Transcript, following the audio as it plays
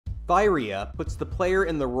Thyria puts the player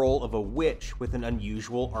in the role of a witch with an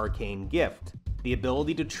unusual arcane gift, the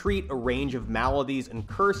ability to treat a range of maladies and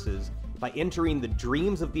curses by entering the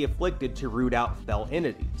dreams of the afflicted to root out fell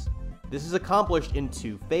entities. This is accomplished in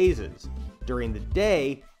 2 phases. During the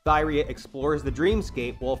day, Thyria explores the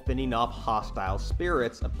dreamscape while fending off hostile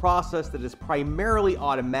spirits, a process that is primarily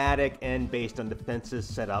automatic and based on defenses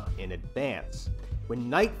set up in advance. When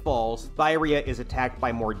night falls, Thyria is attacked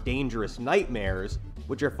by more dangerous nightmares,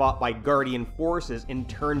 which are fought by Guardian forces in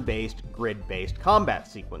turn-based, grid-based combat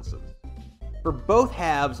sequences. For both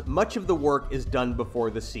halves, much of the work is done before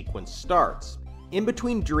the sequence starts. In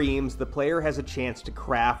between dreams, the player has a chance to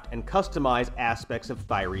craft and customize aspects of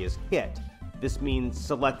Thyria's kit. This means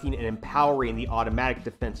selecting and empowering the automatic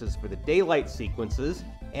defenses for the daylight sequences,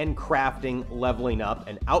 and crafting, leveling up,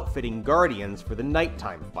 and outfitting Guardians for the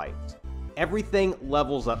nighttime fights. Everything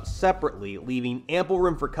levels up separately, leaving ample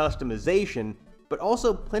room for customization, but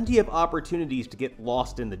also plenty of opportunities to get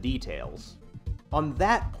lost in the details. On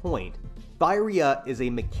that point, Thyria is a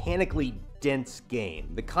mechanically dense game,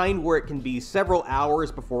 the kind where it can be several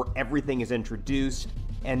hours before everything is introduced,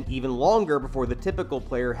 and even longer before the typical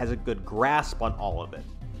player has a good grasp on all of it.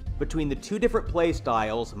 Between the 2 different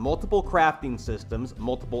playstyles, multiple crafting systems,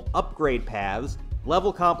 multiple upgrade paths,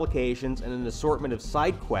 level complications, and an assortment of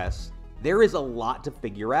side quests, there is a lot to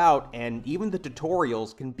figure out, and even the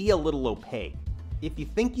tutorials can be a little opaque. If you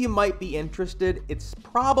think you might be interested, it's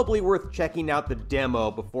probably worth checking out the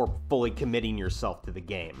demo before fully committing yourself to the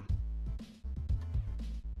game.